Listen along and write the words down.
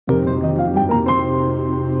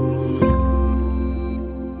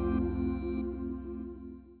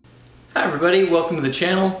Hi everybody, welcome to the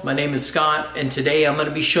channel. My name is Scott and today I'm going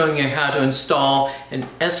to be showing you how to install an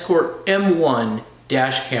Escort M1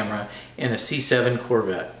 dash camera in a C7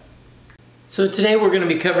 Corvette. So today we're going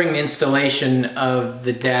to be covering the installation of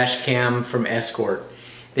the dash cam from Escort.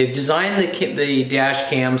 They've designed the dash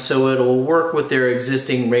cam so it'll work with their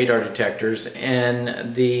existing radar detectors, and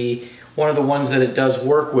one of the ones that it does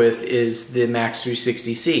work with is the Max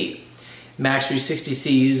 360C. Max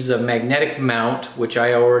 360C uses a magnetic mount, which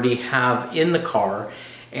I already have in the car,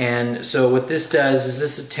 and so what this does is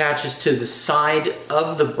this attaches to the side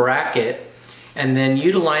of the bracket and then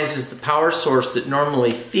utilizes the power source that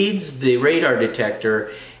normally feeds the radar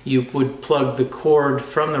detector. You would plug the cord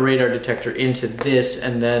from the radar detector into this,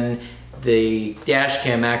 and then the dash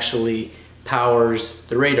cam actually powers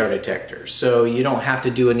the radar detector. So you don't have to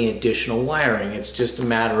do any additional wiring. It's just a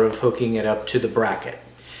matter of hooking it up to the bracket.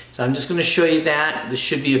 So I'm just going to show you that. This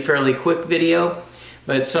should be a fairly quick video,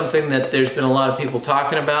 but it's something that there's been a lot of people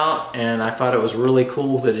talking about, and I thought it was really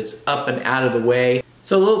cool that it's up and out of the way.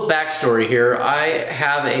 So a little backstory here. I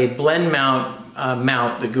have a blend mount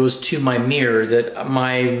that goes to my mirror that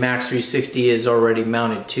my Max 360 is already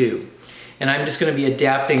mounted to, and I'm just going to be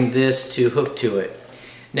adapting this to hook to it.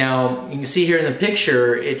 Now you can see here in the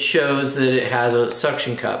picture it shows that it has a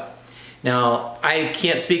suction cup. Now I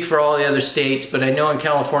can't speak for all the other states, but I know in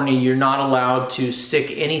California you're not allowed to stick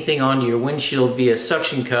anything onto your windshield via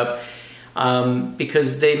suction cup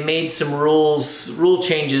because they made some rule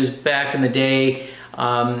changes back in the day.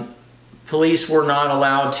 Police were not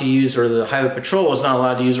allowed to use, or the highway patrol was not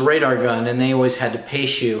allowed to use a radar gun, and they always had to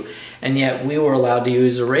pace you, and yet we were allowed to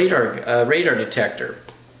use a radar detector.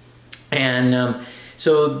 And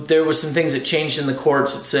so there were some things that changed in the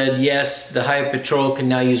courts that said yes, the highway patrol can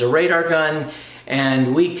now use a radar gun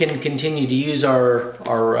and we can continue to use our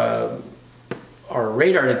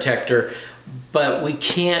radar detector, but we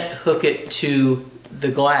can't hook it to the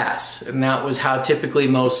glass. And that was how typically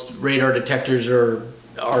most radar detectors are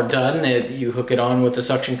done. You hook it on with the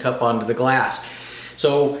suction cup onto the glass.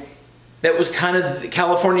 So that was kind of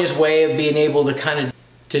California's way of being able to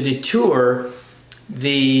detour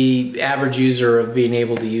the average user of being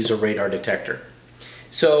able to use a radar detector.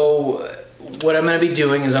 So what I'm going to be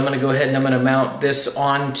doing is I'm going to go ahead and I'm going to mount this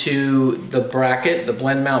onto the bracket. The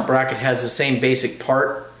blend mount bracket has the same basic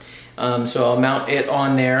part, so I'll mount it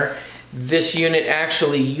on there. This unit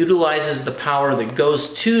actually utilizes the power that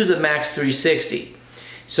goes to the Max 360.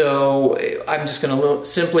 So I'm just going to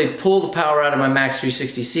simply pull the power out of my Max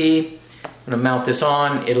 360C. I'm going to mount this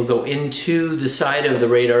on. It'll go into the side of the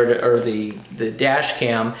radar, or the dash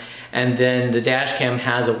cam, and then the dash cam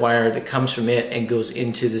has a wire that comes from it and goes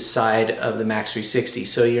into the side of the Max 360.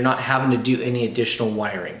 So you're not having to do any additional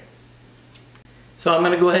wiring. So I'm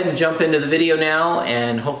going to go ahead and jump into the video now,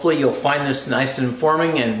 and hopefully you'll find this nice and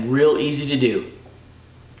informing and real easy to do.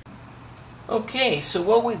 Okay, so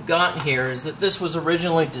what we've got here is that this was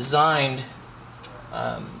originally designed,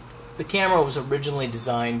 the camera was originally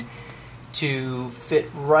designed to fit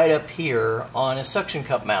right up here on a suction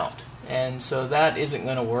cup mount, and so that isn't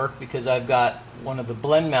going to work because I've got one of the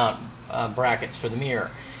blend mount brackets for the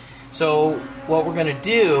mirror. So what we're going to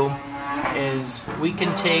do is we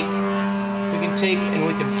can take and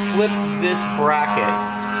we can flip this bracket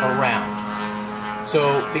around.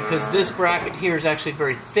 So because this bracket here is actually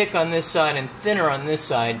very thick on this side and thinner on this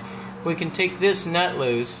side, we can take this nut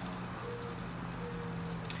loose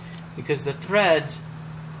because the threads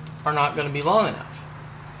are not going to be long enough.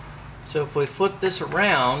 So if we flip this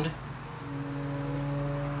around,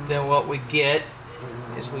 then what we get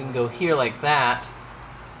is we can go here like that,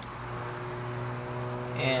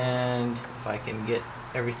 and if I can get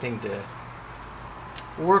everything to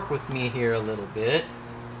work with me here a little bit,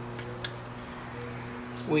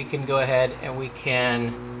 we can go ahead and we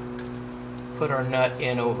can put our nut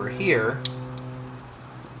in over here,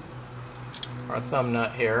 our thumb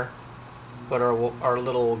nut here, put our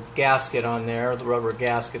little gasket on there, the rubber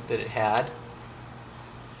gasket that it had,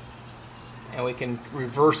 and we can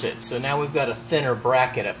reverse it. So now we've got a thinner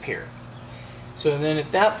bracket up here. So then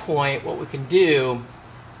at that point what we can do,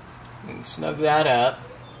 we can snug that up.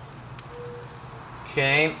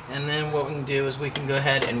 Okay, and then what we can do is we can go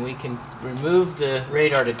ahead and we can remove the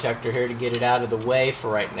radar detector here to get it out of the way for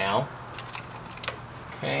right now.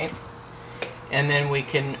 Okay, and then we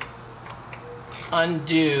can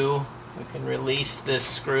undo, we can release this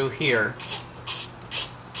screw here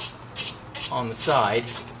on the side.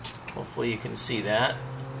 Hopefully you can see that.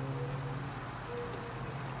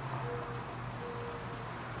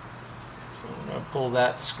 So I'm going to pull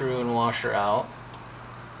that screw and washer out.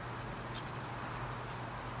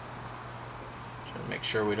 make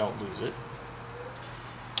sure we don't lose it.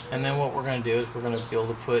 And then what we're going to do is we're going to be able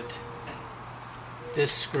to put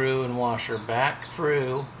this screw and washer back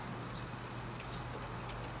through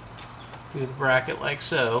the bracket like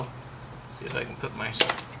so. See if I can put my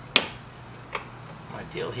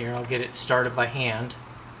deal here. I'll get it started by hand.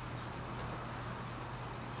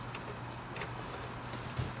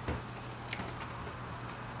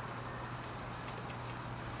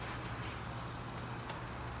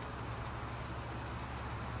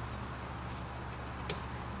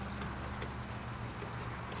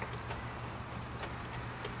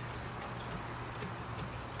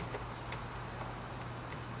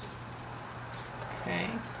 Okay,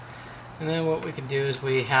 and then what we can do is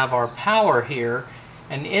we have our power here,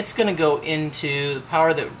 and it's going to go into the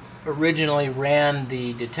power that originally ran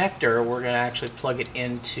the detector. We're going to actually plug it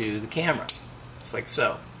into the camera, just like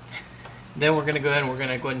so. Then we're going to go ahead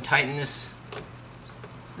and tighten this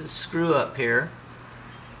screw up here.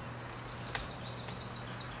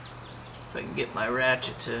 If I can get my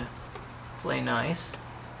ratchet to play nice.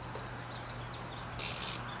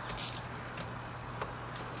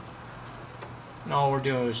 And all we're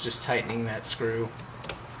doing is just tightening that screw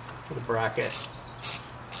for the bracket.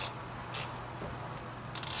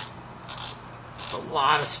 A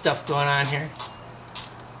lot of stuff going on here.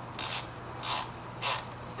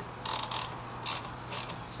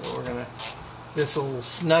 So this will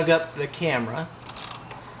snug up the camera,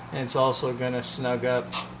 and it's also going to snug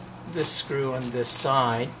up this screw on this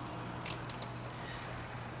side.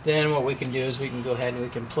 Then what we can do is we can go ahead and we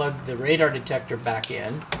can plug the radar detector back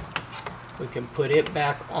in. We can put it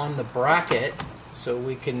back on the bracket, so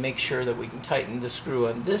we can make sure that we can tighten the screw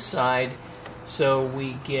on this side, so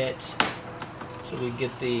we get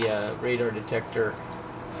the radar detector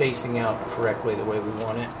facing out correctly the way we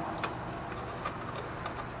want it.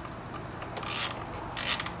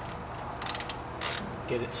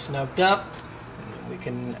 Get it snugged up, and then we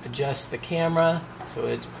can adjust the camera so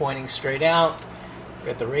it's pointing straight out.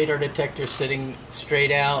 Got the radar detector sitting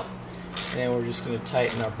straight out. And then we're just going to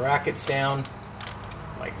tighten our brackets down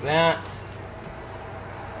like that.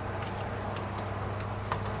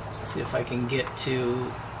 See if I can get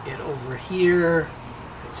to it over here,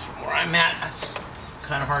 because from where I'm at, that's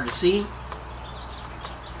kind of hard to see.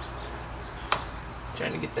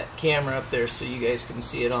 Trying to get that camera up there so you guys can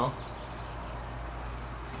see it all.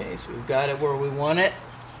 Okay, so we've got it where we want it,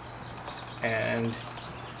 and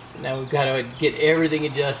so now we've got to get everything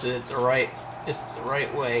adjusted just the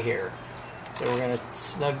right way here. So we're going to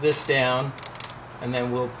snug this down, and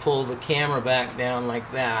then we'll pull the camera back down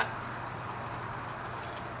like that.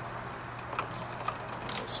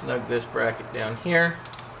 We'll snug this bracket down here.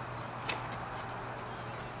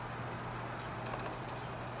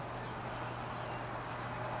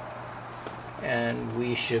 And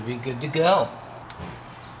we should be good to go.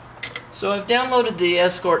 So I've downloaded the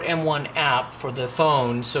Escort M1 app for the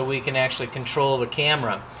phone so we can actually control the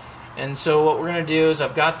camera. And so what we're going to do is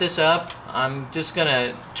I've got this up. I'm just going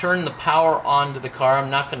to turn the power on to the car. I'm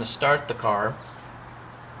not going to start the car.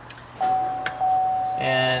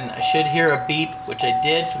 And I should hear a beep, which I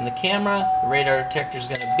did from the camera. The radar detector is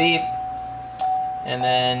going to beep. And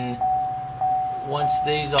then once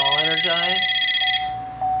these all energize,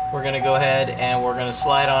 we're going to go ahead and we're going to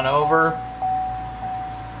slide on over.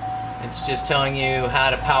 It's just telling you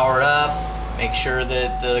how to power it up. Make sure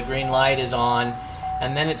that the green light is on.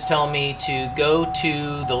 And then it's telling me to go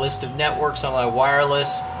to the list of networks on my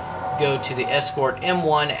wireless, go to the Escort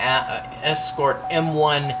M1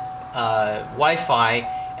 Wi-Fi,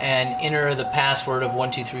 and enter the password of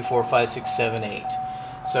 1234567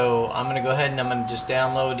 So I'm going to go ahead and I'm going to just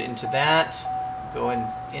download into that, go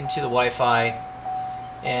into the Wi-Fi,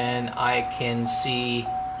 and I can see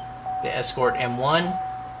the Escort M1.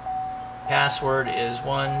 Password is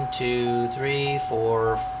 1, 2, 3,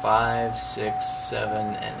 4, 5, 6,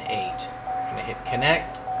 7, and 8. I'm going to hit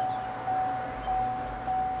connect.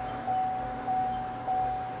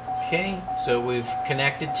 Okay, so we've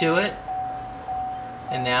connected to it.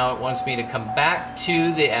 And now it wants me to come back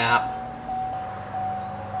to the app.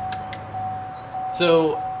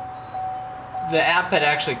 So the app had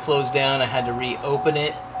actually closed down. I had to reopen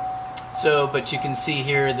it. But you can see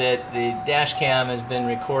here that the dash cam has been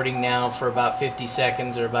recording now for about 50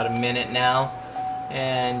 seconds or about a minute now,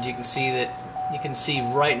 and you can see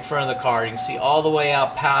right in front of the car. You can see all the way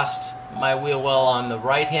out past my wheel well on the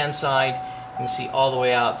right hand side. You can see all the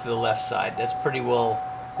way out to the left side. That's pretty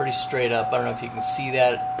straight up. I don't know if you can see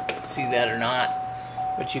that or not,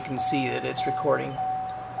 but you can see that it's recording.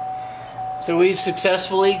 So we've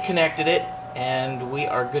successfully connected it, and we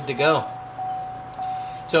are good to go.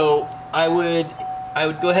 So I would I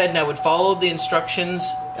would go ahead and I would follow the instructions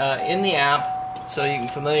in the app so you can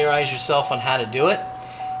familiarize yourself on how to do it.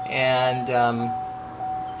 And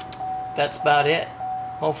that's about it.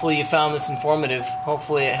 Hopefully you found this informative.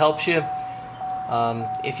 Hopefully it helps you.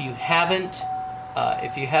 If you haven't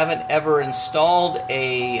ever installed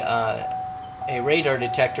a radar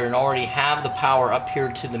detector and already have the power up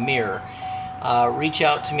here to the mirror, reach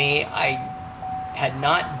out to me. I had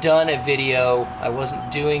not done a video. I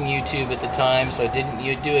wasn't doing YouTube at the time, so I didn't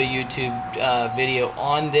do a YouTube video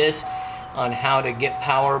on this, on how to get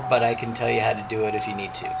power, but I can tell you how to do it if you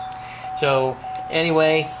need to. So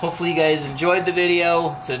anyway, hopefully you guys enjoyed the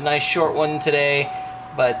video. It's a nice short one today,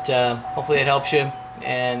 but hopefully it helps you,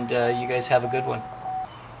 and you guys have a good one.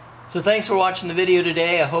 So thanks for watching the video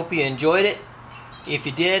today. I hope you enjoyed it. If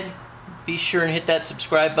you did, be sure and hit that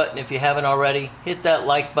subscribe button if you haven't already. Hit that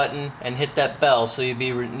like button and hit that bell so you'll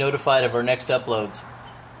be notified of our next uploads.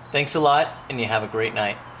 Thanks a lot, and you have a great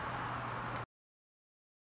night.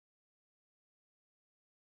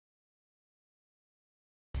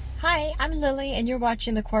 Hi, I'm Lily and you're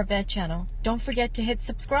watching the Corvette channel. Don't forget to hit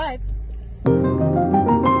subscribe.